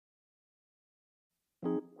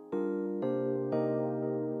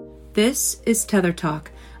This is Tether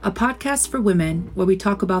Talk, a podcast for women where we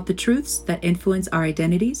talk about the truths that influence our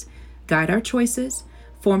identities, guide our choices,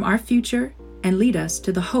 form our future, and lead us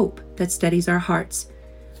to the hope that steadies our hearts.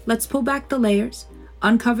 Let's pull back the layers,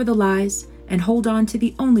 uncover the lies, and hold on to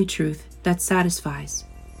the only truth that satisfies.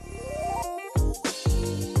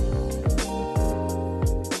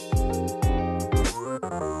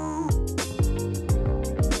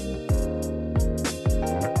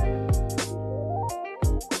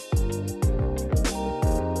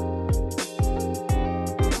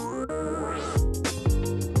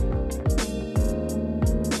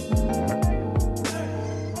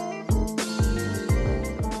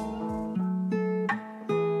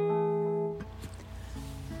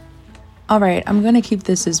 All right, I'm going to keep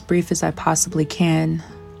this as brief as I possibly can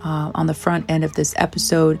on the front end of this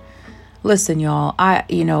episode. Listen, y'all,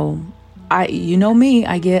 you know me,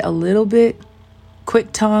 I get a little bit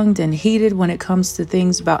quick-tongued and heated when it comes to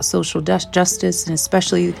things about social justice, and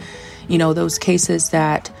especially, those cases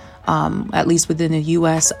that, at least within the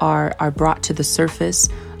U.S., are brought to the surface.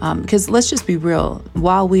 Because let's just be real,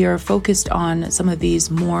 while we are focused on some of these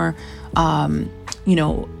more, more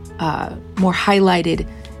highlighted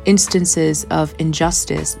instances of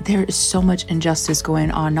injustice, there is so much injustice going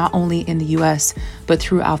on, not only in the US, but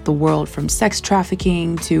throughout the world, from sex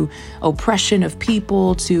trafficking to oppression of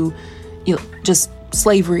people to, just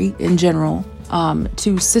slavery in general,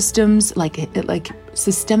 to systems like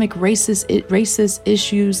systemic racist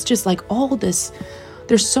issues, just like all this.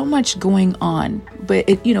 There's so much going on, but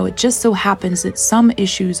it just so happens that some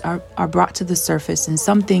issues are brought to the surface and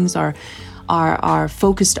some things are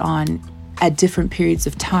focused on at different periods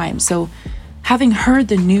of time. So having heard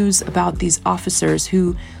the news about these officers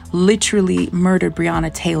who literally murdered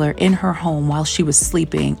Breonna Taylor in her home while she was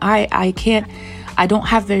sleeping, I don't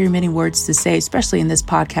have very many words to say, especially in this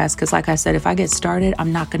podcast, because like I said, if I get started,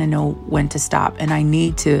 I'm not going to know when to stop, and I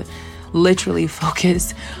need to literally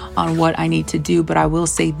focus on what I need to do. But I will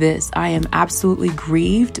say this, I am absolutely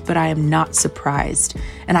grieved, but I am not surprised.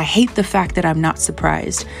 And I hate the fact that I'm not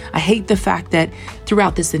surprised. I hate the fact that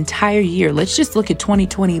throughout this entire year, let's just look at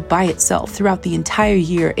 2020 by itself. Throughout the entire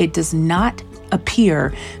year, it does not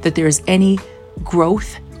appear that there is any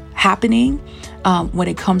growth happening when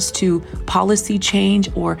it comes to policy change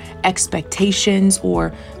or expectations or,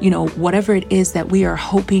 whatever it is that we are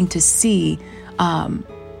hoping to see,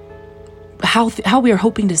 how we are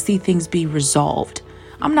hoping to see things be resolved.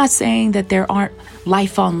 I'm not saying that there aren't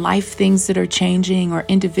life-on-life things that are changing or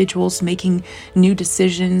individuals making new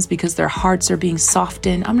decisions because their hearts are being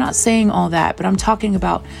softened. I'm not saying all that, but I'm talking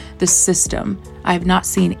about the system. I have not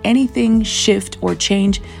seen anything shift or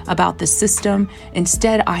change about the system.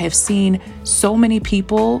 Instead, I have seen so many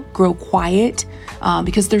people grow quiet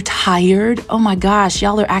because they're tired. Oh my gosh,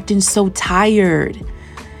 y'all are acting so tired.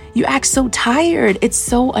 You act so tired. It's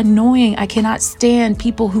so annoying. I cannot stand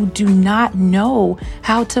people who do not know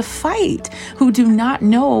how to fight, who do not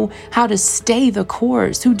know how to stay the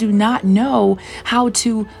course, who do not know how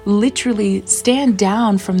to literally stand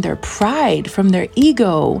down from their pride, from their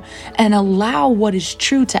ego, and allow what is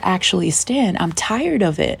true to actually stand. I'm tired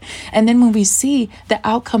of it. And then when we see the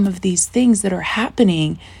outcome of these things that are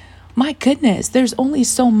happening, my goodness, there's only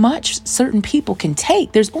so much certain people can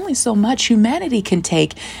take. There's only so much humanity can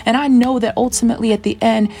take. And I know that ultimately at the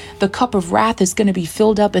end, the cup of wrath is going to be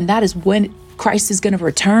filled up. And that is when Christ is going to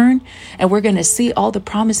return. And we're going to see all the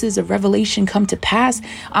promises of Revelation come to pass.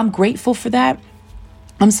 I'm grateful for that.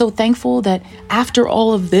 I'm so thankful that after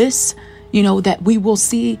all of this, that we will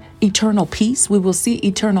see eternal peace. We will see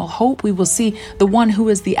eternal hope. We will see the one who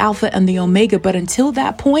is the Alpha and the Omega. But until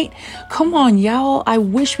that point, come on, y'all. I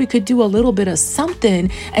wish we could do a little bit of something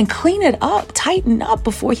and clean it up, tighten up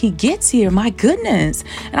before he gets here. My goodness.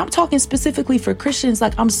 And I'm talking specifically for Christians.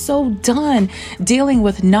 Like, I'm so done dealing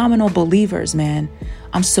with nominal believers, man.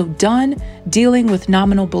 I'm so done dealing with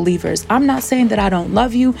nominal believers. I'm not saying that I don't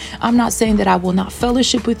love you. I'm not saying that I will not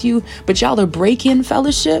fellowship with you, but y'all are breaking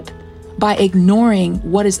fellowship by ignoring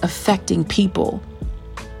what is affecting people.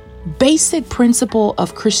 Basic principle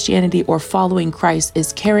of Christianity or following Christ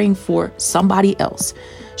is caring for somebody else,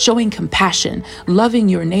 showing compassion, loving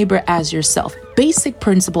your neighbor as yourself. Basic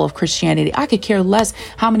principle of Christianity. I could care less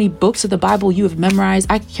how many books of the Bible you have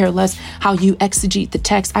memorized. I could care less how you exegete the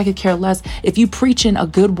text. I could care less if you preach in a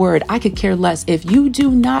good word. I could care less if you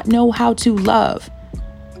do not know how to love.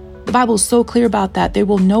 The Bible is so clear about that. They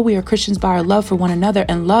will know we are Christians by our love for one another.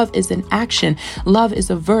 And love is an action. Love is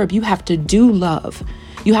a verb. You have to do love.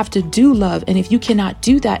 You have to do love. And if you cannot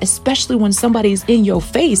do that, especially when somebody's in your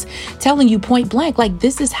face telling you point blank, like,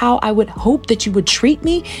 this is how I would hope that you would treat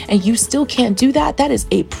me, and you still can't do that, that is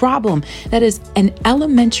a problem. That is an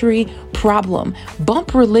elementary problem.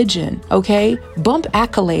 Bump religion, okay? Bump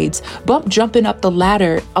accolades, bump jumping up the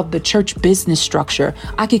ladder of the church business structure.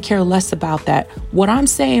 I could care less about that. What I'm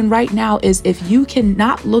saying right now is, if you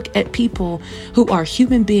cannot look at people who are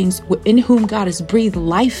human beings in whom God has breathed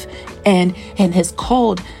life and has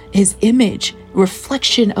called his image,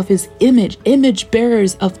 reflection of his image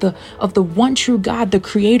bearers of the one true God, the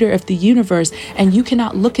creator of the universe, and you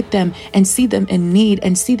cannot look at them and see them in need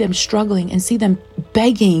and see them struggling and see them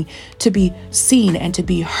begging to be seen and to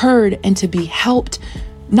be heard and to be helped,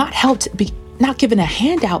 not given a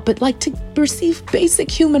handout, but like to receive basic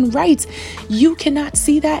human rights. You cannot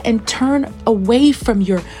see that and turn away from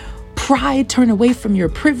your pride, turn away from your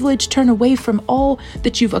privilege, turn away from all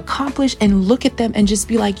that you've accomplished, and look at them and just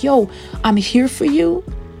be like, yo, I'm here for you.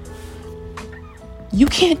 You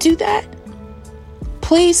can't do that.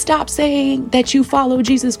 Please stop saying that you follow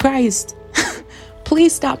Jesus Christ.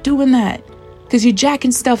 Please stop doing that, because you're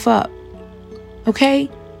jacking stuff up. Okay?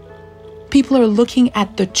 People are looking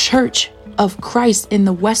at the church of Christ in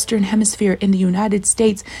the Western Hemisphere in the United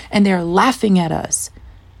States, and they're laughing at us.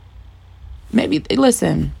 Maybe,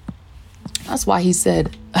 listen, that's why he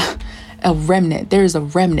said a remnant. There's a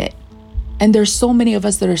remnant. And there's so many of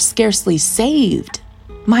us that are scarcely saved.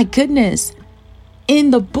 My goodness.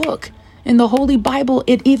 In the book, in the Holy Bible,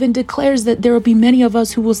 it even declares that there will be many of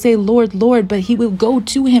us who will say, Lord, Lord, but he will go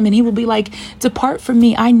to him and he will be like, depart from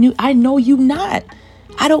me. I know you not.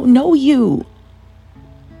 I don't know you.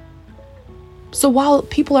 So while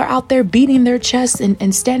people are out there beating their chests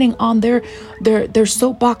and standing on their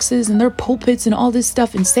soapboxes and their pulpits and all this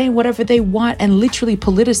stuff and saying whatever they want and literally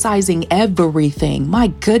politicizing everything, my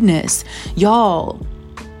goodness, y'all,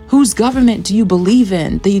 whose government do you believe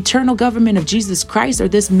in? The eternal government of Jesus Christ, or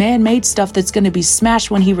this man-made stuff that's going to be smashed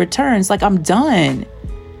when he returns? Like, I'm done.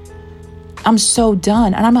 I'm so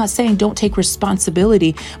done. And I'm not saying don't take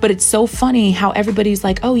responsibility, but it's so funny how everybody's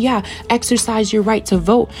like, oh yeah, exercise your right to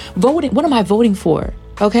vote. Voting. What am I voting for?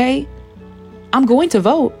 Okay. I'm going to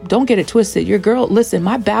vote. Don't get it twisted. Your girl, listen,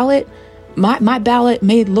 my ballot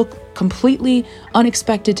may look completely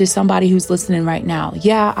unexpected to somebody who's listening right now.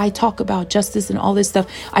 Yeah, I talk about justice and all this stuff.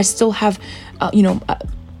 I still have,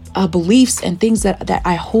 beliefs and things that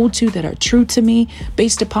I hold to that are true to me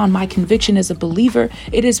based upon my conviction as a believer.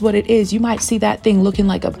 It is what it is. You might see that thing looking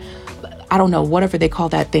like I don't know, whatever they call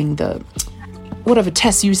that thing, whatever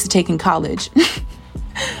tests you used to take in college.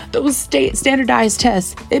 Those standardized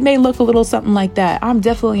tests, it may look a little something like that. I'm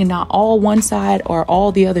definitely not all one side or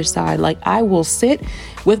all the other side. Like, I will sit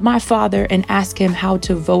with my father and ask him how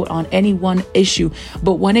to vote on any one issue.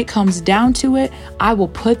 But when it comes down to it, I will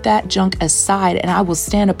put that junk aside and I will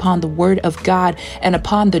stand upon the word of God and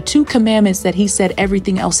upon the 2 commandments that he said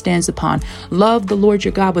everything else stands upon. Love the Lord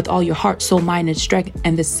your God with all your heart, soul, mind, and strength.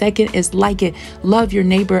 And the second is like it. Love your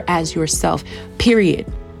neighbor as yourself, period.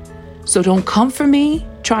 So don't come for me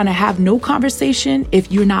trying to have no conversation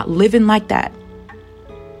if you're not living like that.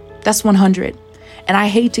 That's 100. And I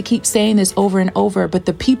hate to keep saying this over and over, but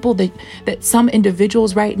the people that some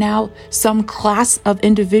individuals right now, some class of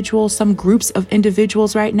individuals, some groups of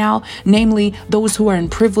individuals right now, namely those who are in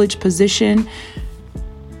privileged position,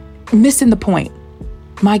 missing the point.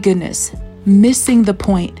 My goodness, missing the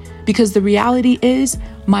point. Because the reality is,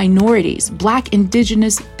 minorities, Black,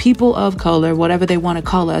 Indigenous, people of color, whatever they want to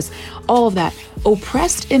call us, all of that,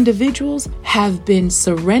 oppressed individuals have been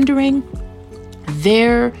surrendering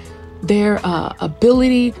their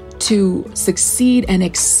ability to succeed and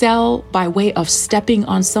excel by way of stepping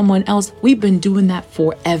on someone else. We've been doing that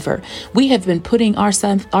forever. We have been putting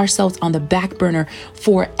ourselves on the back burner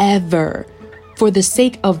forever for the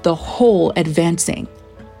sake of the whole advancing.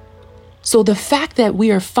 So the fact that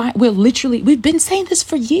we've been saying this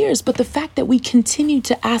for years, but the fact that we continue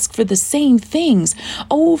to ask for the same things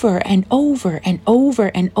over and over and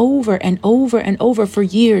over and over and over and over for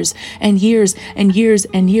years and years and years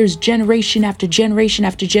and years, generation after generation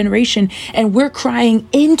after generation, and we're crying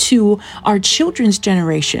into our children's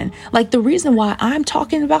generation. Like, the reason why I'm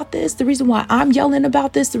talking about this, the reason why I'm yelling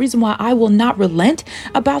about this, the reason why I will not relent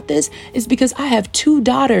about this is because I have 2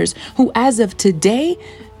 daughters who, as of today,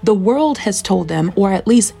 the world has told them, or at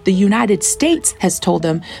least the United States has told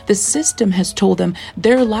them, the system has told them,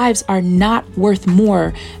 their lives are not worth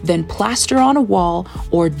more than plaster on a wall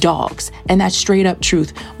or dogs. And that's straight up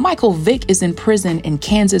truth. Michael Vick is in prison in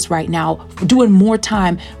Kansas right now, doing more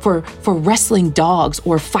time for wrestling dogs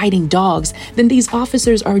or fighting dogs than these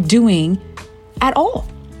officers are doing at all.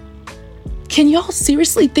 Can y'all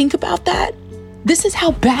seriously think about that? This is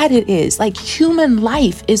how bad it is. Like human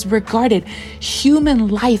life is regarded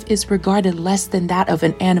less than that of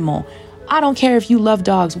an animal. I don't care if you love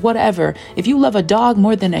dogs, whatever. If you love a dog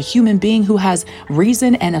more than a human being who has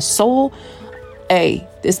reason and a soul, hey,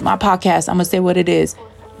 this is my podcast. I'm going to say what it is.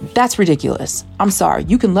 That's ridiculous. I'm sorry.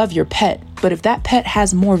 You can love your pet, but if that pet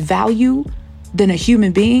has more value than a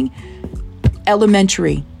human being,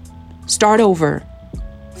 elementary, start over,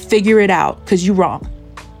 figure it out, because you're wrong.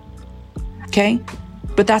 Okay?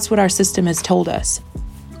 But that's what our system has told us.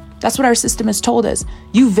 That's what our system has told us.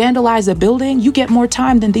 You vandalize a building, you get more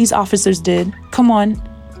time than these officers did. Come on.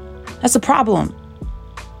 That's a problem.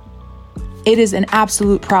 It is an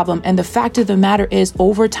absolute problem. And the fact of the matter is,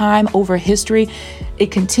 over time, over history,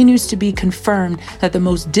 it continues to be confirmed that the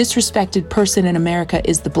most disrespected person in America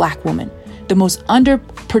is the Black woman. The most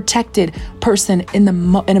underprotected person in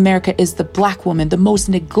America is the Black woman. The most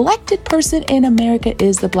neglected person in America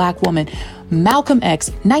is the Black woman. Malcolm X,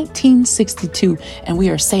 1962. And we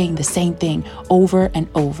are saying the same thing over and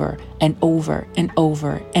over and over and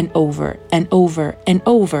over and over and over and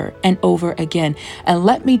over and over again. And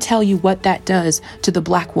let me tell you what that does to the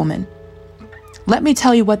Black woman. Let me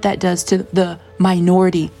tell you what that does to the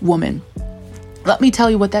minority woman. Let me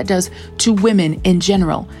tell you what that does to women in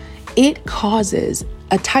general. It causes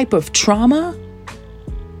a type of trauma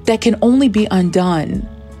that can only be undone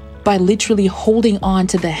by literally holding on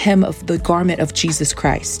to the hem of the garment of Jesus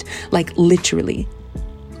Christ. Like literally.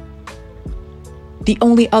 The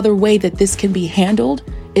only other way that this can be handled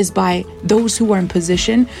is by those who are in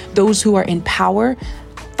position, those who are in power,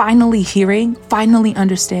 finally hearing, finally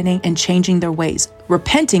understanding and changing their ways,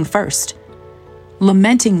 repenting first,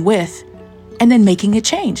 lamenting with, and then making a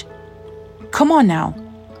change. Come on now.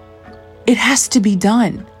 It has to be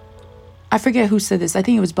done. I forget who said this. I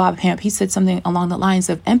think it was Bob Hamp. He said something along the lines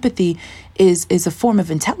of empathy is a form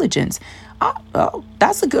of intelligence. Oh,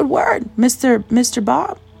 that's a good word, Mr.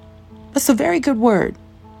 Bob. That's a very good word.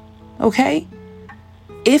 Okay?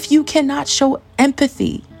 If you cannot show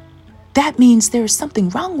empathy, that means there is something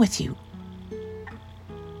wrong with you.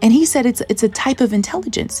 And he said it's a type of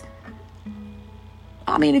intelligence.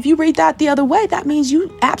 I mean, if you read that the other way, that means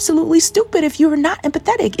you absolutely stupid if you're not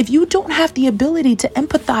empathetic. If you don't have the ability to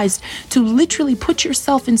empathize, to literally put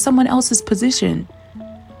yourself in someone else's position,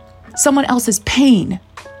 someone else's pain,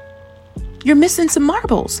 you're missing some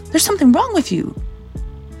marbles. There's something wrong with you.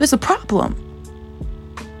 There's a problem.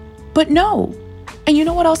 But no. And you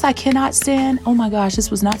know what else I cannot stand? Oh my gosh,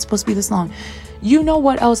 this was not supposed to be this long. You know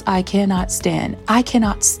what else I cannot stand? I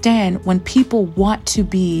cannot stand when people want to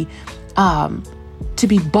be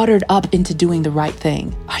buttered up into doing the right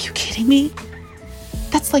thing. Are you kidding me?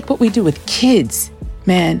 That's like what we do with kids,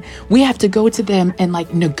 man. We have to go to them and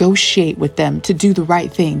like negotiate with them to do the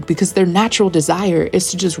right thing because their natural desire is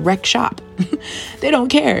to just wreck shop. They don't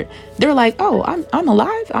care. They're like, oh, I'm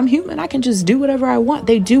alive. I'm human. I can just do whatever I want.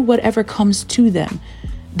 They do whatever comes to them.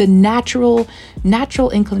 The natural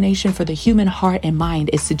inclination for the human heart and mind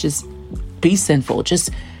is to just be sinful. Just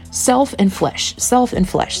self and flesh, self,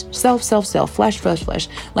 flesh.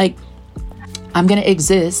 Like, I'm going to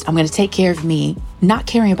exist. I'm going to take care of me, not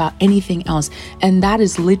caring about anything else. And that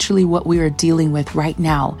is literally what we are dealing with right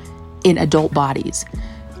now in adult bodies.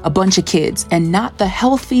 A bunch of kids, and not the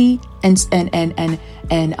healthy and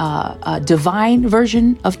divine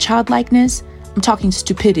version of childlikeness. I'm talking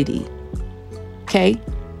stupidity. Okay.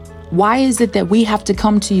 Why is it that we have to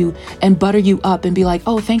come to you and butter you up and be like,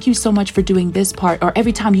 oh, thank you so much for doing this part? Or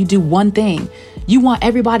every time you do one thing, you want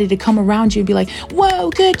everybody to come around you and be like,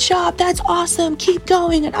 whoa, good job. That's awesome. Keep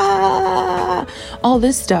going. And all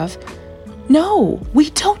this stuff. No, we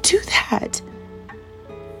don't do that.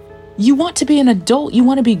 You want to be an adult. You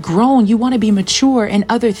want to be grown. You want to be mature in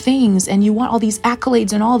other things. And you want all these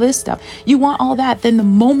accolades and all this stuff. You want all that. Then the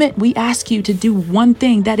moment we ask you to do one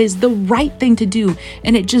thing that is the right thing to do,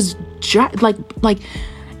 and it just like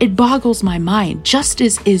it boggles my mind.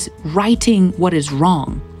 Justice is righting what is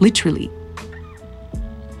wrong, literally.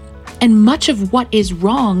 And much of what is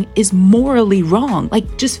wrong is morally wrong.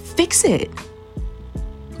 Like, just fix it.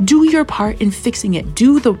 Do your part in fixing it.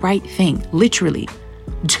 Do the right thing, literally.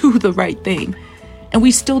 Do the right thing. And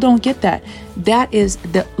we still don't get that. That is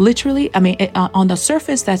literally, I mean, on the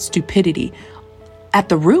surface, that's stupidity. At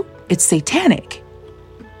the root, it's satanic.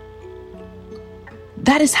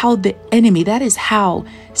 That is how the enemy, that is how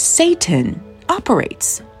Satan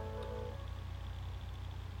operates.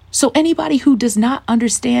 So anybody who does not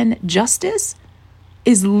understand justice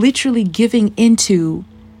is literally giving into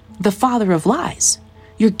the father of lies.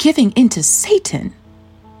 You're giving into Satan.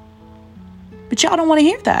 But y'all don't want to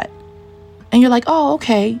hear that. And you're like, oh,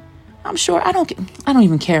 okay. I'm sure I don't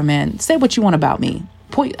even care, man. Say what you want about me.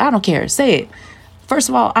 I don't care. Say it. First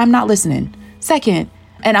of all, I'm not listening. Second,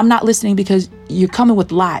 and I'm not listening because you're coming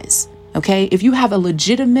with lies. Okay. If you have a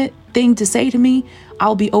legitimate thing to say to me,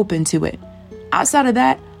 I'll be open to it. Outside of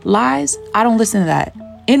that, lies, I don't listen to that.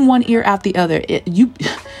 In one ear, out the other.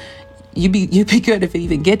 You'd be good if it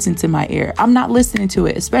even gets into my ear. I'm not listening to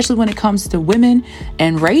it, especially when it comes to women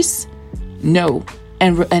and race. No.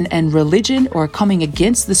 And religion, or coming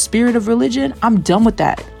against the spirit of religion. I'm done with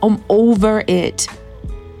that. I'm over it.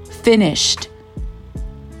 Finished.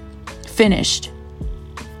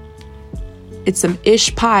 It's some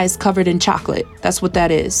ish pies covered in chocolate. That's what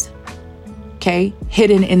that is. Okay?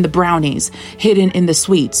 Hidden in the brownies, hidden in the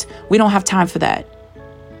sweets. We don't have time for that.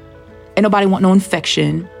 Ain't nobody want no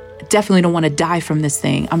infection. Definitely don't want to die from this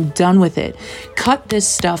thing. I'm done with it. Cut this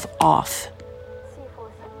stuff off.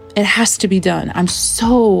 It has to be done. I'm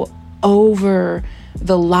so over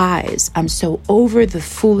the lies. I'm so over the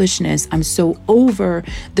foolishness. I'm so over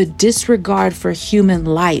the disregard for human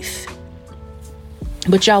life.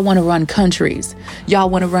 But y'all want to run countries. Y'all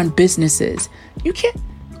want to run businesses. You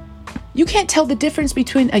can't tell the difference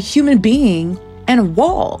between a human being and a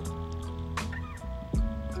wall.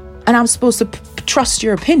 And I'm supposed to trust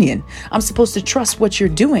your opinion. I'm supposed to trust what you're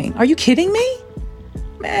doing. Are you kidding me?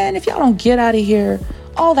 Man, if y'all don't get out of here.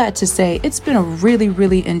 All that to say, it's been a really,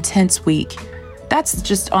 really intense week. That's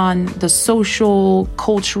just on the social,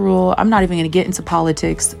 cultural. I'm not even going to get into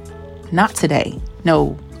politics. Not today.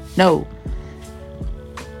 No.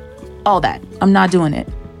 All that. I'm not doing it.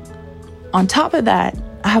 On top of that,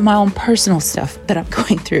 I have my own personal stuff that I'm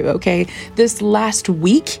going through, okay? This last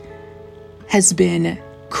week has been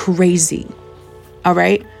crazy. All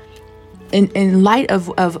right? In light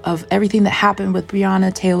of everything that happened with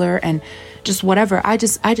Breonna Taylor and just whatever, I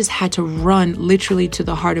just had to run literally to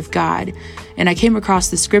the heart of God. And I came across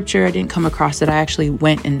the scripture. I didn't come across it. I actually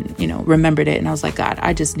went and, remembered it. And I was like, God,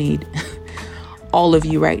 I just need all of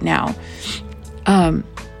you right now.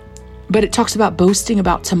 But it talks about boasting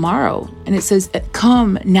about tomorrow. And it says,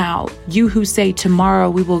 come now, you who say tomorrow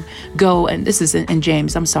we will go. And this is in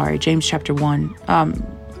James. I'm sorry, James chapter 1.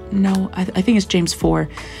 I think it's James 4.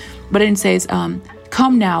 But it says,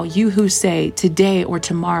 come now, you who say today or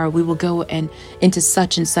tomorrow we will go into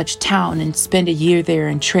such and such town and spend a year there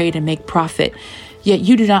and trade and make profit. Yet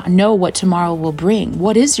you do not know what tomorrow will bring.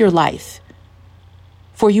 What is your life?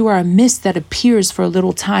 For you are a mist that appears for a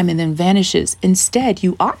little time and then vanishes. Instead,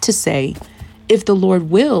 you ought to say, if the Lord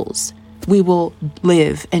wills, we will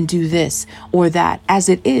live and do this or that. As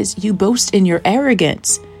it is, you boast in your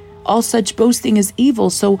arrogance. All such boasting is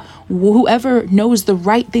evil. So whoever knows the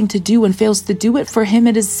right thing to do and fails to do it, for him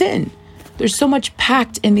it is sin. There's so much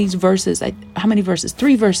packed in these verses. How many verses?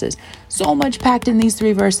 3 verses. So much packed in these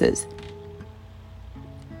 3 verses.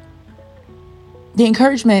 The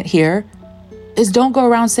encouragement here is don't go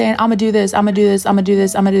around saying, I'm going to do this, I'm going to do this, I'm going to do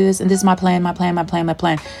this, I'm going to do this, and this is my plan.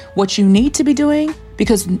 What you need to be doing,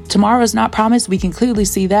 because tomorrow is not promised, we can clearly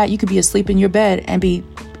see that. You could be asleep in your bed and be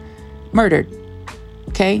murdered.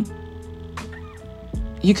 Okay?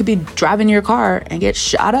 You could be driving your car and get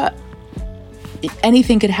shot up.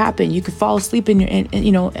 Anything could happen. You could fall asleep and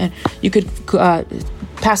you could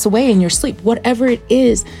pass away in your sleep. Whatever it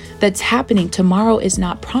is that's happening, tomorrow is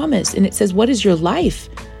not promised. And it says, what is your life?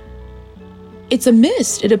 It's a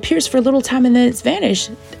mist. It appears for a little time and then it's vanished.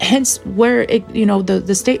 Hence where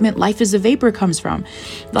the statement, life is a vapor, comes from.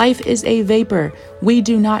 Life is a vapor. We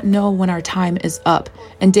do not know when our time is up.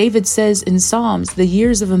 And David says in Psalms, the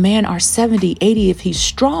years of a man are 70, 80 if he's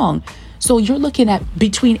strong. So you're looking at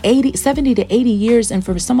between 70 to 80 years. And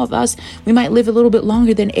for some of us, we might live a little bit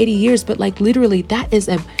longer than 80 years. But like literally, that is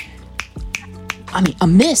a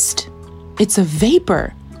mist. It's a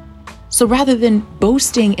vapor. So rather than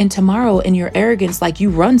boasting in tomorrow in your arrogance like you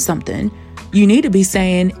run something, you need to be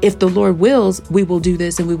saying, if the Lord wills, we will do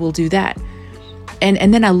this and we will do that.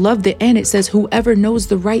 And then I love the end. It says, whoever knows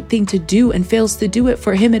the right thing to do and fails to do it,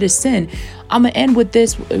 for him it is sin. I'm going to end with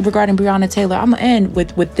this regarding Breonna Taylor. I'm going to end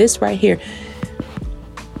with this right here.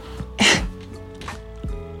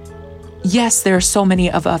 Yes, there are so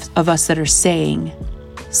many of us that are saying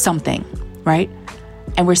something, right?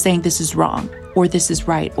 And we're saying this is wrong, or this is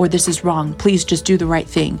right, or this is wrong. Please just do the right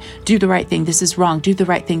thing. Do the right thing. This is wrong. Do the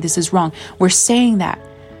right thing. This is wrong. We're saying that.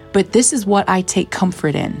 But this is what I take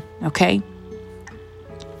comfort in, okay?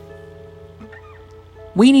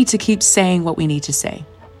 We need to keep saying what we need to say.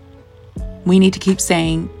 We need to keep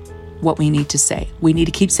saying what we need to say. We need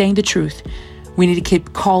to keep saying the truth. We need to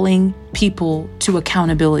keep calling people to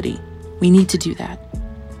accountability. We need to do that.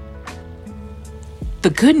 The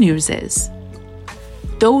good news is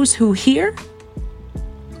those who hear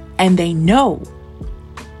and they know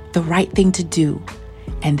the right thing to do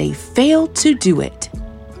and they fail to do it,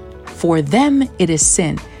 for them it is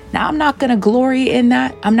sin. Now, I'm not going to glory in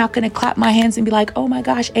that. I'm not going to clap my hands and be like, oh my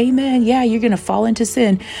gosh, amen. Yeah, you're going to fall into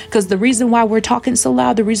sin. Because the reason why we're talking so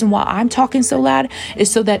loud, the reason why I'm talking so loud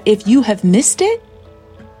is so that if you have missed it,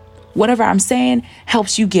 whatever I'm saying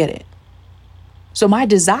helps you get it. So my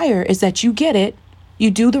desire is that you get it,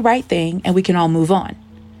 you do the right thing, and we can all move on.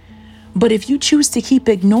 But if you choose to keep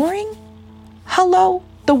ignoring, hello,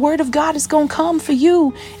 the word of God is going to come for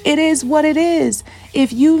you. It is what it is.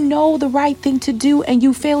 If you know the right thing to do and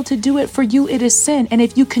you fail to do it, for you, it is sin. And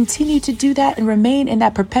if you continue to do that and remain in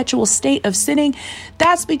that perpetual state of sinning,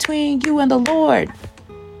 that's between you and the Lord.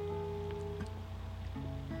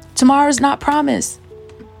 Tomorrow is not promised.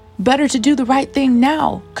 Better to do the right thing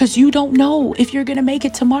now, because you don't know if you're going to make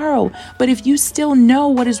it tomorrow. But if you still know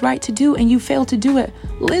what is right to do and you fail to do it,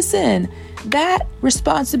 listen, that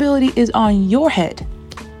responsibility is on your head,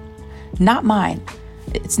 not mine.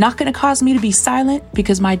 It's not going to cause me to be silent,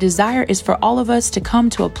 because my desire is for all of us to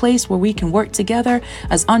come to a place where we can work together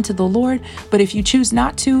as unto the Lord. But if you choose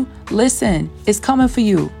not to, listen, it's coming for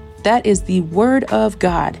you. That is the word of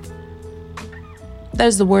God. That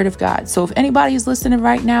is the word of God. So if anybody is listening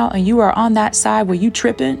right now and you are on that side where you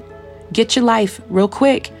tripping, get your life real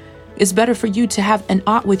quick. It's better for you to have an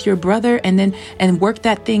ought with your brother and work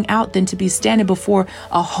that thing out than to be standing before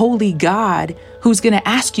a holy God who's going to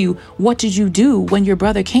ask you, what did you do when your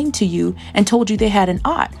brother came to you and told you they had an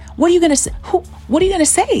ought? What are you going to say? What are you going to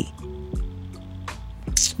say?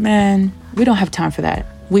 Man, we don't have time for that.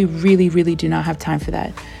 We really, really do not have time for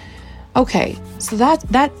that. Okay, so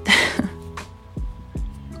that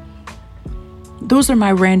those are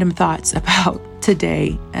my random thoughts about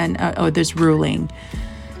today and this ruling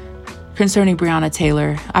concerning Breonna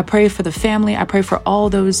Taylor. I pray for the family. I pray for all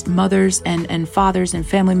those mothers and fathers and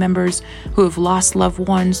family members who have lost loved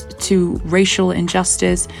ones to racial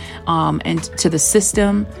injustice and to the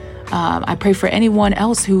system. I pray for anyone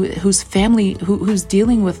else whose family who's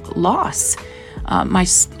dealing with loss. I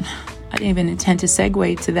didn't even intend to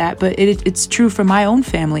segue to that, but it's true for my own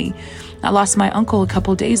family. I lost my uncle a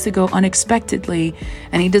couple days ago unexpectedly,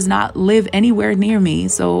 and he does not live anywhere near me.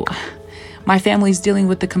 So my family's dealing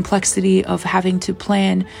with the complexity of having to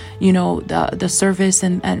plan, the service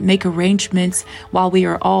and make arrangements while we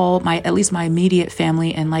are all at least my immediate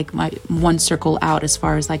family and like my one circle out as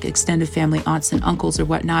far as like extended family, aunts and uncles or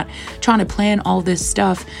whatnot, trying to plan all this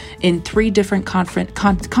stuff in 3 different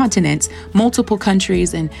continents, multiple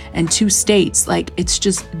countries and 2 states. Like, it's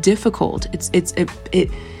just difficult.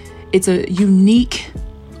 It's a unique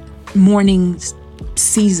mourning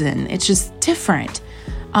season. It's just different.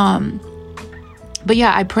 But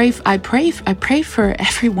yeah, I pray for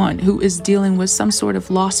everyone who is dealing with some sort of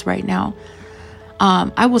loss right now.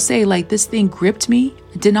 I will say, like, this thing gripped me.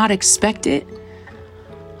 Did not expect it.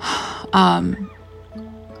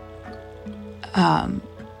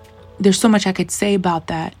 There's so much I could say about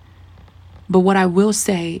that. But what I will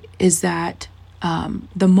say is that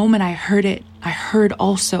the moment I heard it, I heard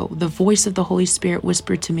also the voice of the Holy Spirit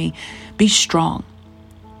whisper to me, be strong.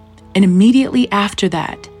 And immediately after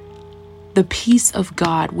that, the peace of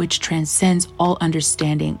God, which transcends all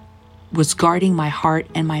understanding, was guarding my heart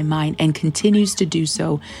and my mind and continues to do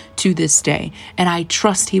so to this day. And I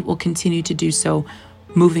trust he will continue to do so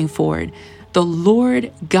moving forward. The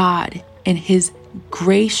Lord God, in his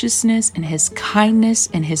graciousness and his kindness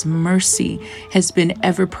and his mercy, has been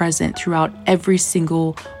ever present throughout every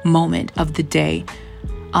single moment of the day.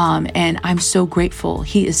 And I'm so grateful.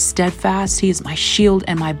 He is steadfast. He is my shield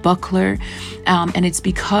and my buckler. And it's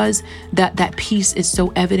because that peace is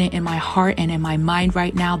so evident in my heart and in my mind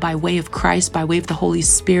right now by way of Christ, by way of the Holy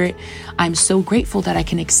Spirit. I'm so grateful that I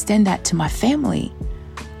can extend that to my family.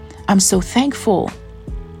 I'm so thankful.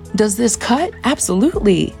 Does this cut?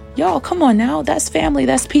 Absolutely. Y'all, come on now. That's family.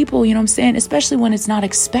 That's people. You know what I'm saying? Especially when it's not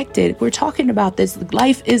expected. We're talking about this.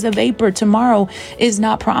 Life is a vapor. Tomorrow is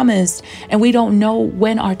not promised. And we don't know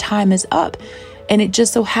when our time is up. And it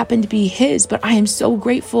just so happened to be his. But I am so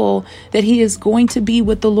grateful that he is going to be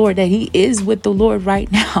with the Lord, that he is with the Lord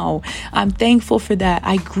right now. I'm thankful for that.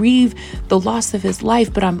 I grieve the loss of his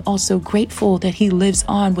life, but I'm also grateful that he lives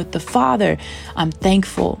on with the Father. I'm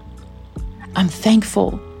thankful.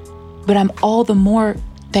 But I'm all the more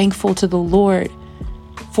thankful to the Lord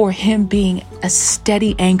for him being a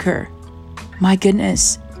steady anchor. My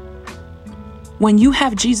goodness. When you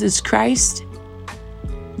have Jesus Christ,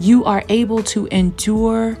 you are able to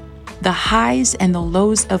endure the highs and the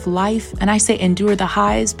lows of life. And I say endure the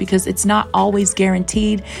highs because it's not always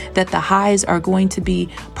guaranteed that the highs are going to be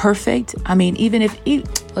perfect. I mean, even if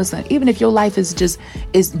Listen, even if your life is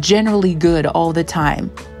generally good all the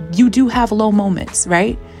time, you do have low moments,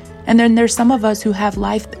 right? And then there's some of us who have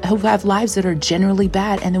lives that are generally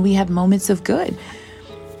bad, and then we have moments of good.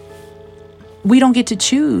 We don't get to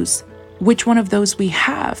choose which one of those we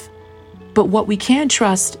have. But what we can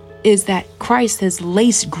trust is that Christ has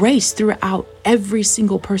laced grace throughout every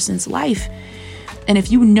single person's life. And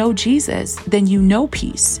if you know Jesus, then you know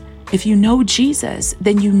peace. If you know Jesus,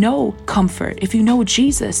 then you know comfort. If you know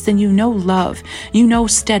Jesus, then you know love. You know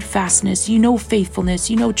steadfastness. You know faithfulness.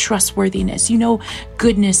 You know trustworthiness. You know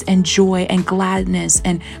goodness and joy and gladness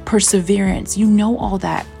and perseverance. You know all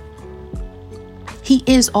that. He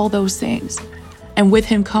is all those things. And with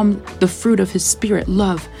him come the fruit of his spirit,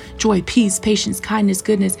 love, joy, peace, patience, kindness,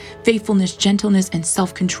 goodness, faithfulness, gentleness, and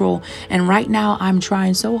self-control. And right now I'm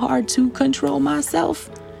trying so hard to control myself.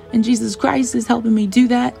 And Jesus Christ is helping me do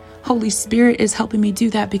that. Holy Spirit is helping me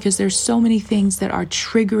do that, because there's so many things that are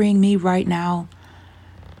triggering me right now.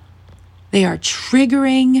 They are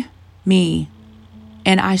triggering me.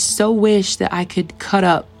 And I so wish that I could cut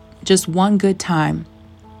up just one good time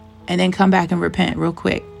and then come back and repent real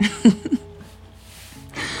quick.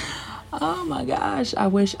 Oh my gosh, I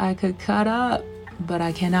wish I could cut up, but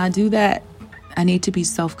I cannot do that. I need to be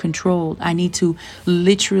self-controlled. I need to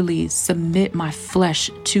literally submit my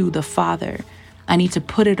flesh to the Father. I need to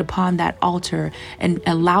put it upon that altar and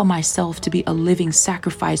allow myself to be a living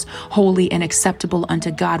sacrifice, holy and acceptable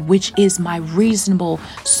unto God, which is my reasonable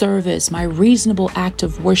service. My reasonable act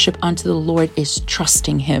of worship unto the Lord is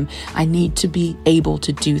trusting him. I need to be able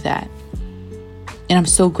to do that. And I'm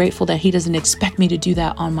so grateful that he doesn't expect me to do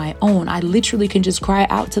that on my own. I literally can just cry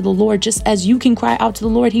out to the Lord, just as you can cry out to the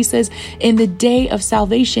Lord. He says, in the day of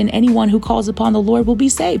salvation, anyone who calls upon the Lord will be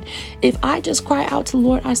saved. If I just cry out to the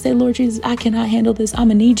Lord, I say, Lord Jesus, I cannot handle this. I'm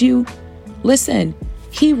gonna need you. Listen,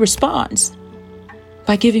 he responds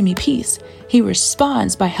by giving me peace. He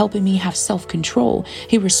responds by helping me have self-control.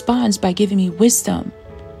 He responds by giving me wisdom.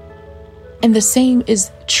 And the same is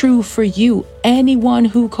true for you. Anyone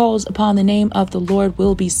who calls upon the name of the Lord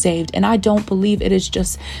will be saved. And I don't believe it is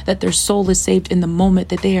just that their soul is saved in the moment,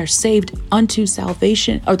 that they are saved unto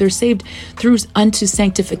salvation, or they're saved through unto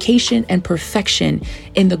sanctification and perfection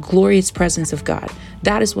in the glorious presence of God.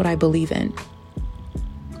 That is what I believe in.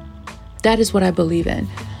 That is what I believe in.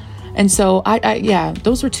 And so yeah,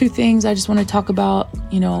 those were two things I just want to talk about,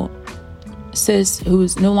 sis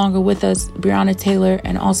who's no longer with us, Breonna Taylor,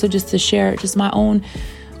 and also just to share just my own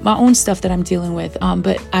stuff that I'm dealing with.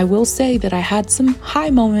 But I will say that I had some high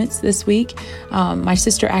moments this week. My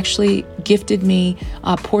sister actually gifted me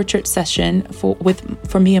a portrait session for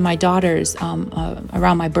me and my daughters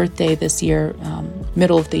around my birthday this year,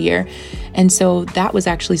 middle of the year. And so that was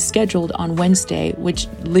actually scheduled on Wednesday, which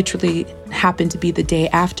literally happened to be the day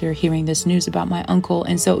after hearing this news about my uncle.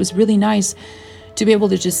 And so it was really nice to be able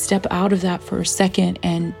to just step out of that for a second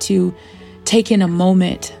and to take in a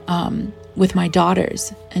moment with my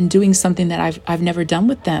daughters and doing something that I've never done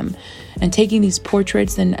with them, and taking these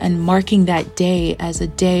portraits and marking that day as a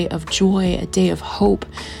day of joy, a day of hope,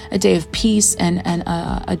 a day of peace, and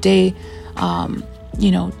a day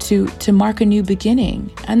to mark a new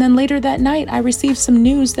beginning. And then later that night I received some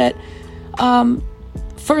news that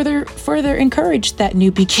further encouraged that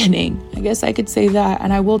new beginning. I guess I could say that,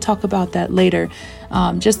 and I will talk about that later.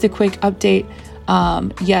 Just a quick update.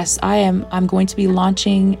 Yes, I'm going to be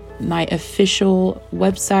launching my official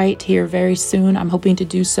website here very soon. I'm hoping to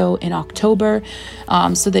do so in October,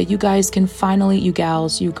 so that you guys can finally, you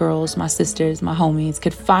gals, you girls, my sisters, my homies,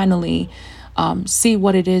 could finally see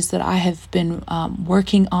what it is that I have been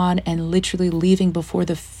working on and literally leaving before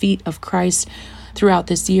the feet of Christ throughout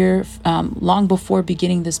this year, long before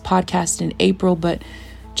beginning this podcast in April. But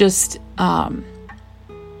just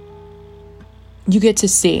you get to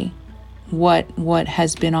see what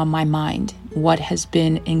has been on my mind, what has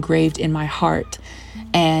been engraved in my heart.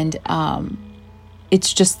 And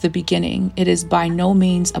it's just the beginning. It is by no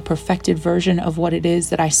means a perfected version of what it is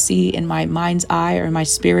that I see in my mind's eye or in my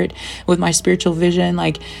spirit with my spiritual vision.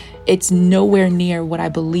 Like, it's nowhere near what I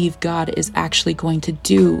believe God is actually going to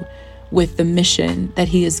do with the mission that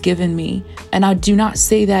he has given me. And I do not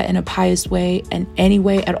say that in a pious way in any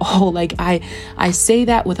way at all. Like, I say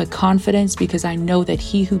that with a confidence, because I know that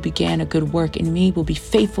he who began a good work in me will be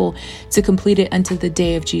faithful to complete it unto the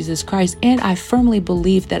day of Jesus Christ. And I firmly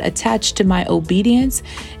believe that attached to my obedience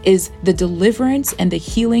is the deliverance and the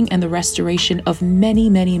healing and the restoration of many,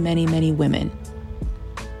 many, many, many women.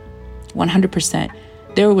 100%.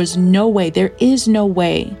 There is no way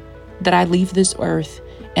that I leave this earth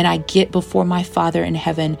and I get before my Father in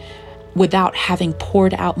heaven without having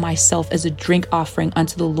poured out myself as a drink offering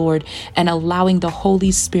unto the Lord, and allowing the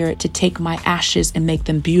Holy Spirit to take my ashes and make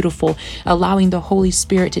them beautiful, allowing the Holy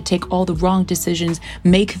Spirit to take all the wrong decisions,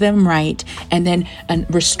 make them right, and then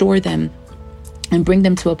restore them and bring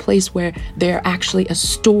them to a place where they're actually a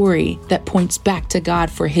story that points back to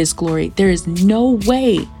God for his glory. There's no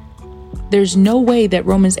way that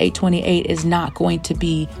Romans 8:28 is not going to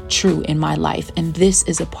be true in my life. And this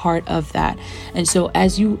is a part of that. And so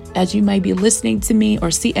as you may be listening to me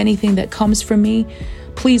or see anything that comes from me,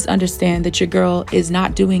 please understand that your girl is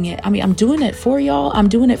not doing it. I mean, I'm doing it for y'all. I'm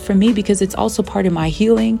doing it for me because it's also part of my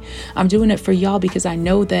healing. I'm doing it for y'all because I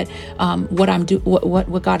know that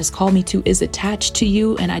what God has called me to is attached to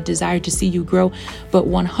you, and I desire to see you grow. But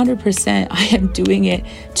 100%, I am doing it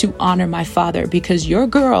to honor my Father, because your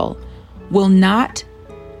girl will not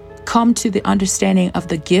come to the understanding of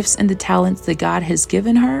the gifts and the talents that God has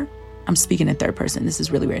given her. I'm speaking in third person. This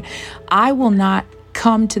is really weird. I will not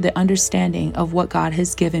come to the understanding of what God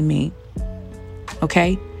has given me.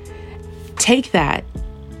 Okay? Take that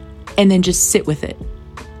and then just sit with it.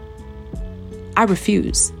 I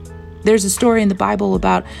refuse. There's a story in the Bible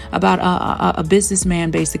about a businessman,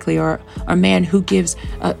 basically, or a man who gives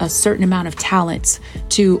a certain amount of talents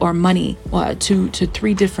or money to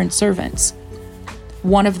three different servants.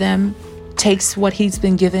 One of them takes what he's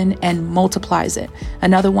been given and multiplies it.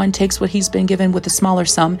 Another one takes what he's been given with a smaller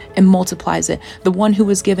sum and multiplies it. The one who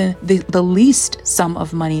was given the least sum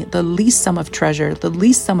of money, the least sum of treasure, the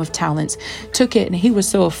least sum of talents, took it, and he was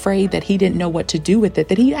so afraid that he didn't know what to do with it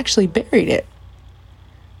that he actually buried it.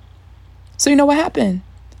 So you know what happened?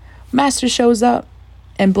 Master shows up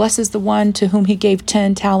and blesses the one to whom he gave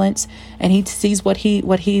 10 talents, and he sees what he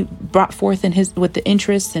brought forth with the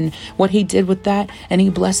interest and what he did with that, and he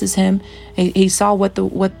blesses him. He saw what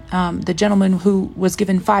the gentleman who was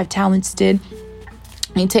given 5 talents did.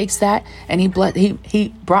 He takes that and he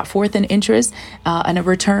brought forth an interest and a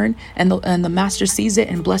return, and the master sees it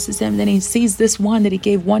and blesses him. Then he sees this one that he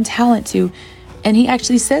gave 1 talent to, and he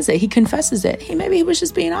actually says it. He confesses it. Maybe he was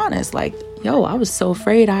just being honest. Like, yo, I was so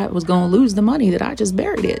afraid I was going to lose the money that I just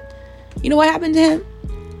buried it. You know what happened to him?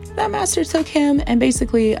 That master took him and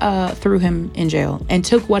basically threw him in jail and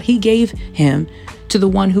took what he gave him to the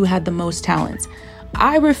one who had the most talents.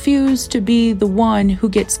 I refuse to be the one who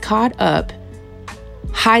gets caught up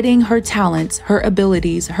hiding her talents, her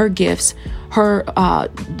abilities, her gifts, her,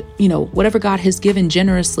 whatever God has given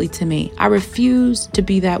generously to me. I refuse to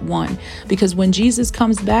be that one, because when Jesus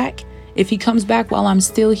comes back, if he comes back while I'm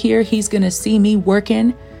still here, he's going to see me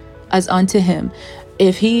working as unto him.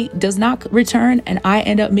 If he does not return and I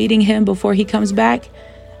end up meeting him before he comes back,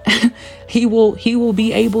 he will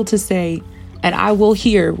be able to say, and I will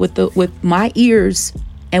hear with my ears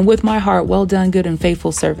and with my heart, well done, good and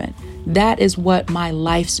faithful servant. That is what my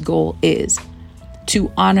life's goal is,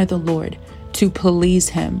 to honor the Lord, to please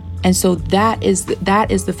him. And so that is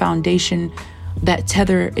the foundation that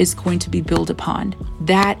Tether is going to be built upon.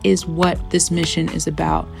 That is what this mission is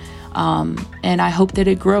about. And I hope that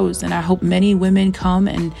it grows, and I hope many women come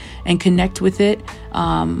and connect with it.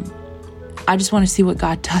 I just want to see what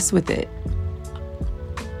God does with it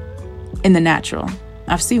in the natural.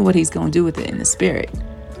 I've seen what he's going to do with it in the spirit,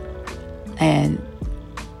 and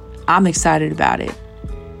I'm excited about it.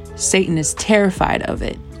 Satan is terrified of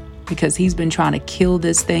it, because he's been trying to kill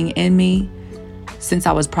this thing in me since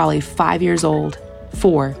I was probably 5 years old.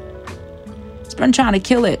 4. He's been trying to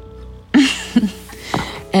kill it.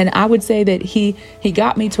 And I would say that he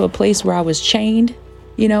got me to a place where I was chained.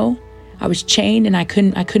 I was chained and I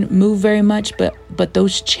couldn't move very much, but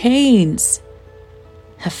those chains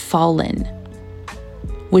have fallen,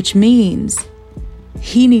 which means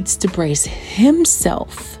he needs to brace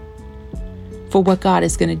himself for what God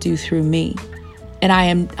is going to do through me. And I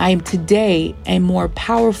am today a more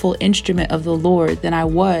powerful instrument of the Lord than I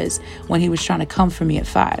was when he was trying to come for me at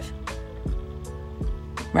 5.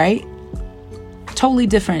 Right? Totally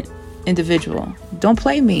different individual. Don't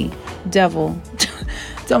play me, devil.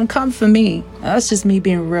 Don't come for me. That's just me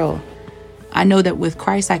being real. I know that with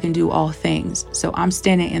Christ, I can do all things. So I'm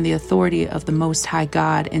standing in the authority of the Most High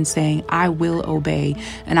God and saying, I will obey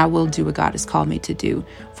and I will do what God has called me to do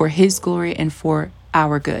for his glory and for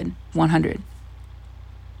our good. 100.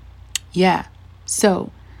 Yeah.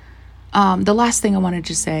 So the last thing I wanted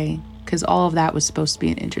to say, because all of that was supposed to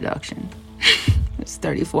be an introduction. It's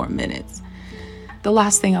 34 minutes. The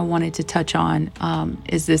last thing I wanted to touch on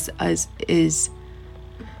is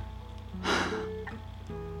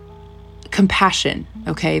compassion.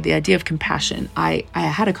 Okay. The idea of compassion. I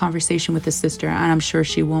had a conversation with a sister, and I'm sure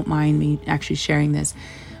she won't mind me actually sharing this,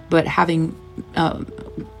 but having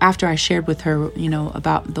after I shared with her,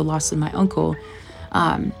 about the loss of my uncle,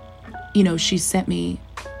 she sent me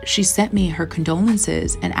her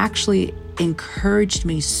condolences and actually encouraged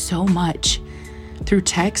me so much through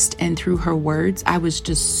text and through her words. I was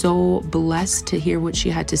just so blessed to hear what she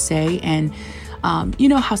had to say. And you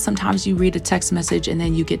know how sometimes you read a text message and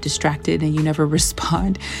then you get distracted and you never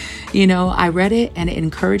respond. I read it and it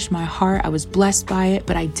encouraged my heart. I was blessed by it,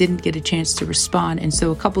 but I didn't get a chance to respond. And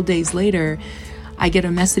so a couple days later, I get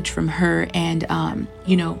a message from her, and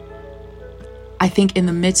I think in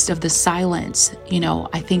the midst of the silence,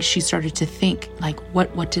 I think she started to think, like,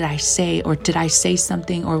 what did I say? Or did I say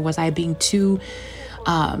something? Or was I being too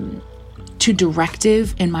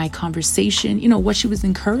directive in my conversation? What she was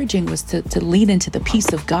encouraging was to lean into the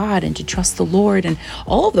peace of God and to trust the Lord. And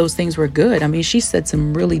all of those things were good. I mean, she said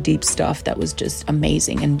some really deep stuff that was just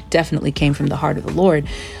amazing and definitely came from the heart of the Lord.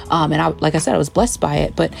 And like I said, I was blessed by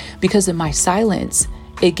it. But because of my silence,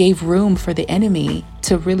 it gave room for the enemy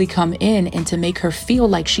to really come in and to make her feel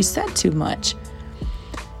like she said too much.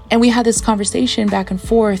 And we had this conversation back and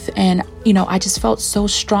forth, and I just felt so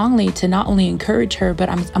strongly to not only encourage her, but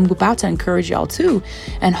I'm about to encourage y'all too,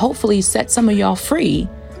 and hopefully set some of y'all free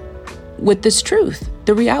with this truth.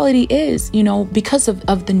 The reality is, because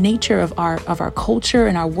of the nature of our culture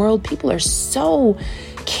and our world, people are so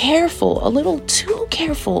careful, a little too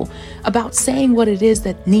careful about saying what it is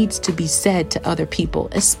that needs to be said to other people,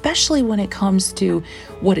 especially when it comes to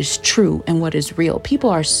what is true and what is real. People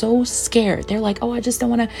are so scared. They're like, oh, I just don't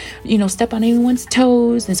want to, step on anyone's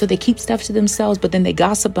toes. And so they keep stuff to themselves, but then they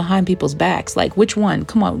gossip behind people's backs. Like, which one?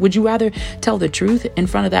 Come on. Would you rather tell the truth in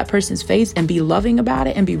front of that person's face and be loving about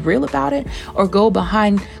it and be real about it, or go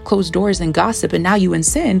behind closed doors and gossip? And now you in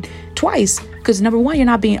sin twice, because number one, you're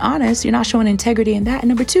not being honest. You're not showing integrity in that. And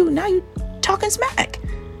number two, now you talking smack.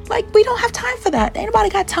 Like, we don't have time for that. Anybody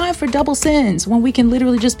got time for double sins when we can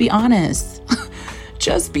literally just be honest?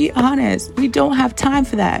 Just be honest. We don't have time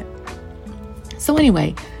for that. So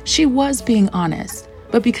anyway, she was being honest,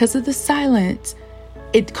 but because of the silence,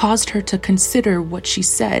 it caused her to consider what she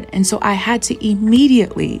said. And so I had to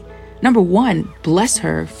immediately, number one, bless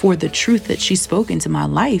her for the truth that she spoke into my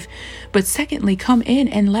life. But secondly, come in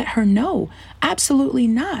and let her know, absolutely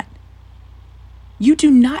not. You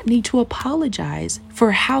do not need to apologize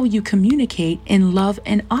for how you communicate in love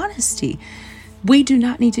and honesty. We do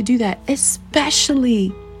not need to do that,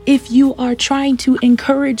 especially if you are trying to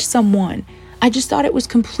encourage someone. I just thought it was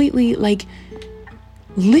completely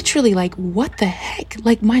literally what the heck?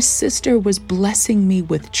 Like, my sister was blessing me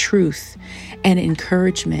with truth and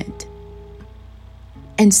encouragement.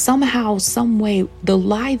 And somehow, some way, the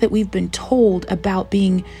lie that we've been told about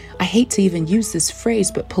being, I hate to even use this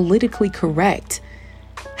phrase, but politically correct,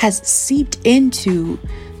 has seeped into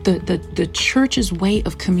the church's way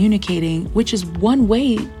of communicating, which is one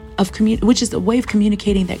way of which is the way of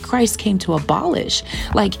communicating that Christ came to abolish.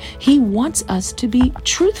 Like, he wants us to be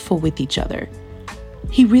truthful with each other.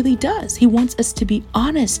 He really does. He wants us to be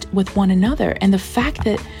honest with one another. And the fact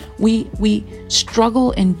that we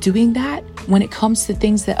struggle in doing that when it comes to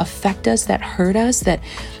things that affect us, that hurt us, that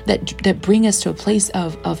bring us to a place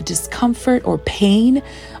of discomfort or pain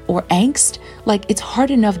or angst, like, it's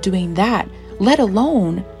hard enough doing that, let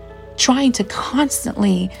alone trying to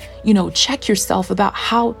constantly, check yourself about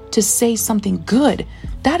how to say something good.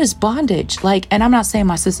 That is bondage. And I'm not saying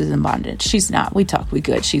my sister's in bondage. She's not. We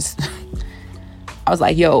good. I was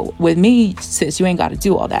like, yo, with me, sis, you ain't got to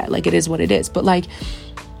do all that. Like, it is what it is. But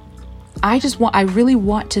I really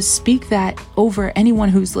want to speak that over anyone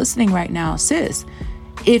who's listening right now. Sis,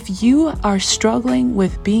 if you are struggling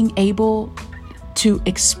with being able to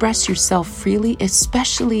express yourself freely,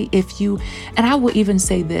 especially if you, and I will even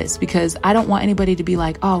say this because I don't want anybody to be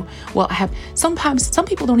like, oh, well, sometimes some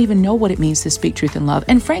people don't even know what it means to speak truth in love.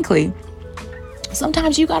 And frankly,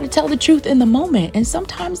 sometimes you got to tell the truth in the moment. And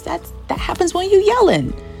sometimes that happens when you're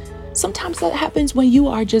yelling. Sometimes that happens when you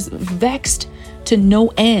are just vexed to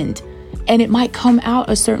no end, and it might come out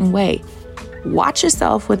a certain way. Watch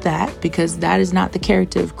yourself with that, because that is not the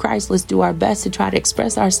character of Christ. Let's do our best to try to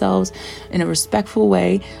express ourselves in a respectful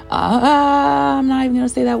way. I'm not even going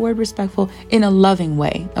to say that word respectful, in a loving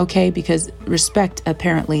way. Okay. Because respect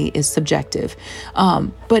apparently is subjective.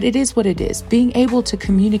 But it is what it is. Being able to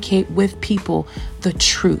communicate with people the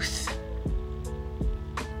truth,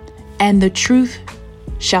 and the truth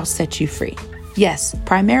shall set you free. Yes.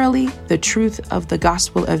 Primarily the truth of the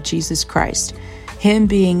gospel of Jesus Christ, him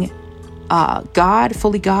being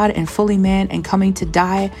fully God and fully man, and coming to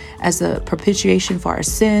die as a propitiation for our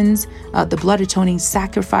sins, the blood atoning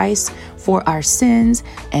sacrifice for our sins,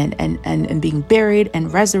 and being buried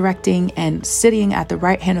and resurrecting and sitting at the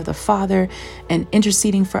right hand of the Father and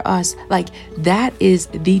interceding for us. Like, that is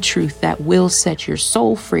the truth that will set your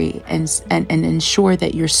soul free and ensure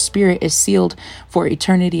that your spirit is sealed for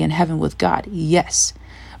eternity in heaven with God. Yes.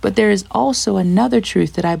 But there is also another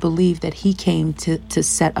truth that I believe that he came to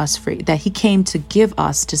set us free, that he came to give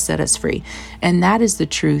us to set us free. And that is the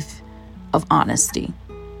truth of honesty.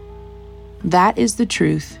 That is the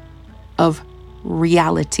truth of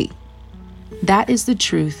reality. That is the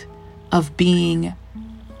truth of being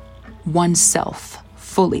oneself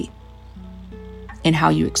fully in how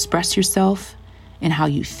you express yourself, in how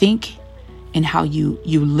you think, in how you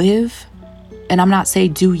live. And I'm not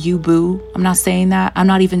saying do you, boo. I'm not saying that. I'm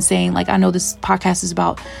not even saying, like, I know this podcast is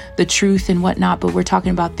about the truth and whatnot, but we're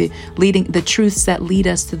talking about the truths that lead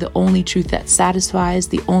us to the only truth that satisfies,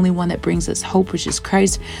 the only one that brings us hope, which is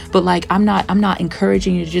Christ. But like, I'm not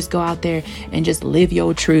encouraging you to just go out there and just live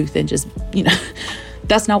your truth and just,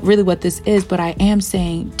 that's not really what this is. But I am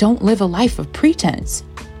saying, don't live a life of pretense.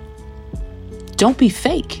 Don't be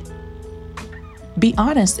fake. Be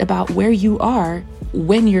honest about where you are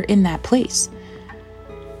when you're in that place.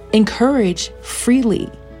 Encourage freely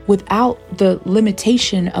without the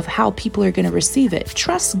limitation of how people are going to receive it.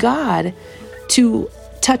 Trust God to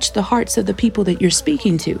touch the hearts of the people that you're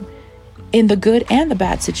speaking to in the good and the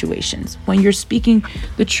bad situations. When you're speaking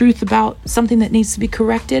the truth about something that needs to be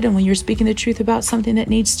corrected, and when you're speaking the truth about something that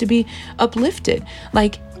needs to be uplifted,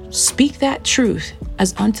 like, speak that truth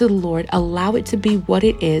as unto the Lord, allow it to be what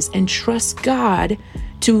it is, and trust God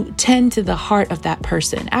to tend to the heart of that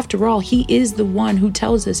person. After all, he is the one who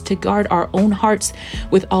tells us to guard our own hearts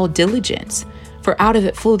with all diligence, for out of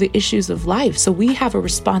it flow the issues of life. So we have a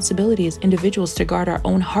responsibility as individuals to guard our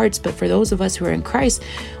own hearts. But for those of us who are in Christ,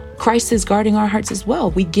 Christ is guarding our hearts as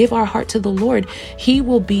well. We give our heart to the Lord. He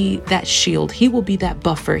will be that shield. He will be that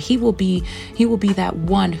buffer. He will be that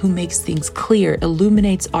one who makes things clear,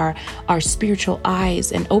 illuminates our spiritual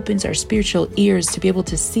eyes, and opens our spiritual ears to be able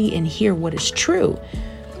to see and hear what is true.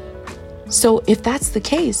 So if that's the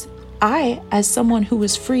case, I, as someone who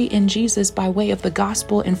is free in Jesus by way of the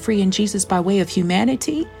gospel and free in Jesus by way of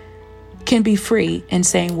humanity, can be free in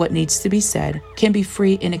saying what needs to be said, can be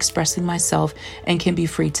free in expressing myself, and can be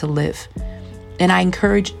free to live. And I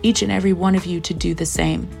encourage each and every one of you to do the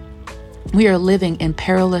same. We are living in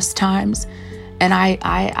perilous times, and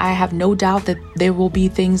I have no doubt that there will be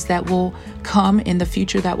things that will come in the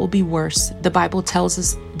future that will be worse. The Bible tells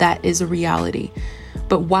us that is a reality.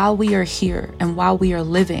 But while we are here and while we are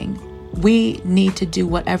living, we need to do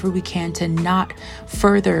whatever we can to not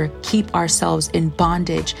further keep ourselves in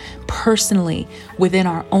bondage personally within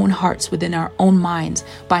our own hearts, within our own minds,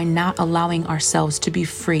 by not allowing ourselves to be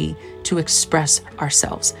free to express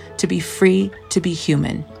ourselves, to be free to be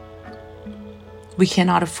human. We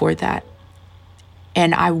cannot afford that.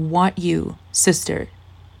 And I want you, sister,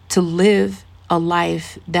 to live a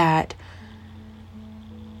life that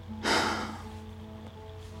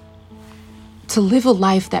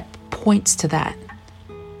points to that.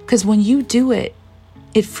 Because when you do it,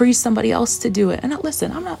 it frees somebody else to do it. And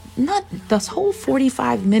listen, I'm not this whole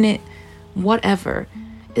 45-minute whatever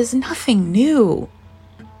is nothing new.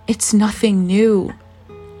 It's nothing new.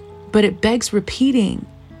 But it begs repeating,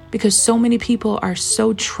 because so many people are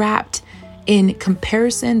so trapped in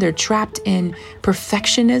comparison. They're trapped in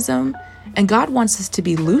perfectionism. And God wants us to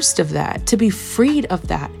be loosed of that, to be freed of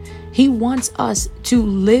that. He wants us to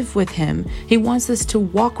live with him. He wants us to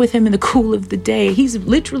walk with him in the cool of the day. He's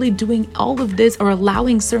literally doing all of this, or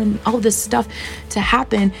allowing all of this stuff to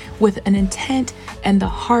happen with an intent and the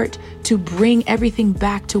heart to bring everything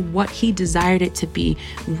back to what he desired it to be,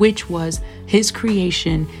 which was his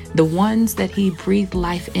creation, the ones that he breathed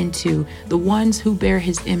life into, the ones who bear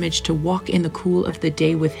his image, to walk in the cool of the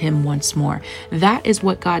day with him once more. That is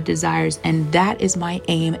what God desires, and that is my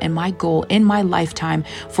aim and my goal in my lifetime,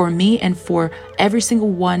 for me and for every single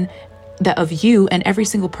one of you and every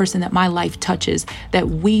single person that my life touches, that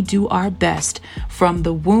we do our best from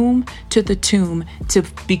the womb to the tomb to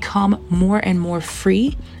become more and more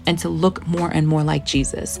free and to look more and more like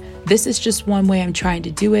Jesus. This is just one way I'm trying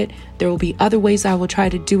to do it. There will be other ways I will try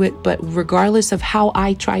to do it, but regardless of how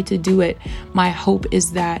I try to do it, my hope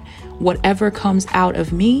is that whatever comes out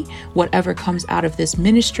of me, whatever comes out of this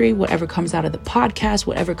ministry, whatever comes out of the podcast,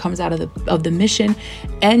 whatever comes out of the mission,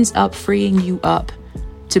 ends up freeing you up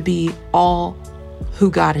to be all who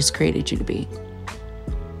God has created you to be.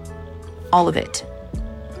 All of it.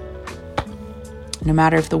 No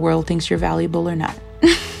matter if the world thinks you're valuable or not.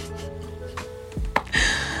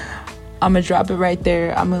 I'm going to drop it right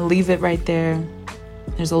there. I'm going to leave it right there.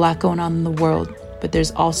 There's a lot going on in the world, but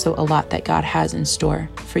there's also a lot that God has in store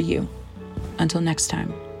for you. Until next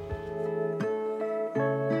time.